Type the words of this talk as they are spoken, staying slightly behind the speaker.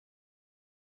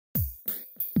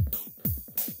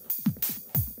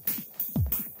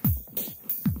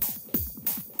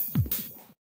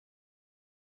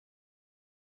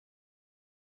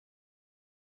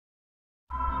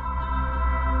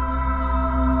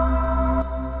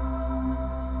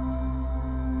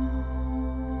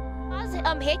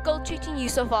head girl treating you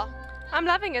so far? I'm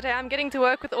loving it. I'm getting to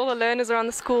work with all the learners around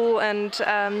the school, and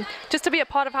just to be a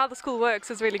part of how the school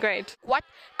works is really great. What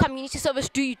community service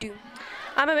do you do?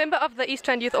 I'm a member of the East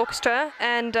Rand Youth Orchestra,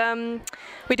 and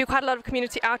we do quite a lot of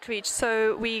community outreach.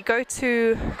 So we go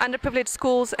to underprivileged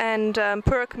schools and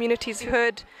poorer communities who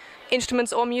heard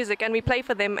instruments or music, and we play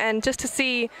for them, and just to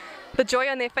see the joy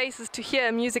on their faces to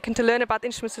hear music and to learn about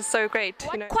instruments is so great.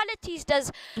 What qualities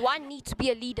does one need to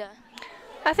be a leader?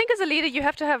 I think as a leader you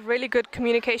have to have really good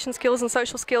communication skills and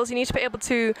social skills. You need to be able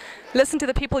to listen to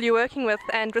the people you're working with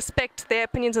and respect their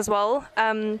opinions as well.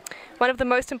 One of the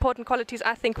most important qualities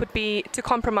I think would be to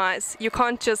compromise. You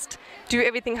can't just do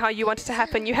everything how you want it to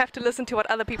happen. You have to listen to what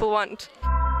other people want.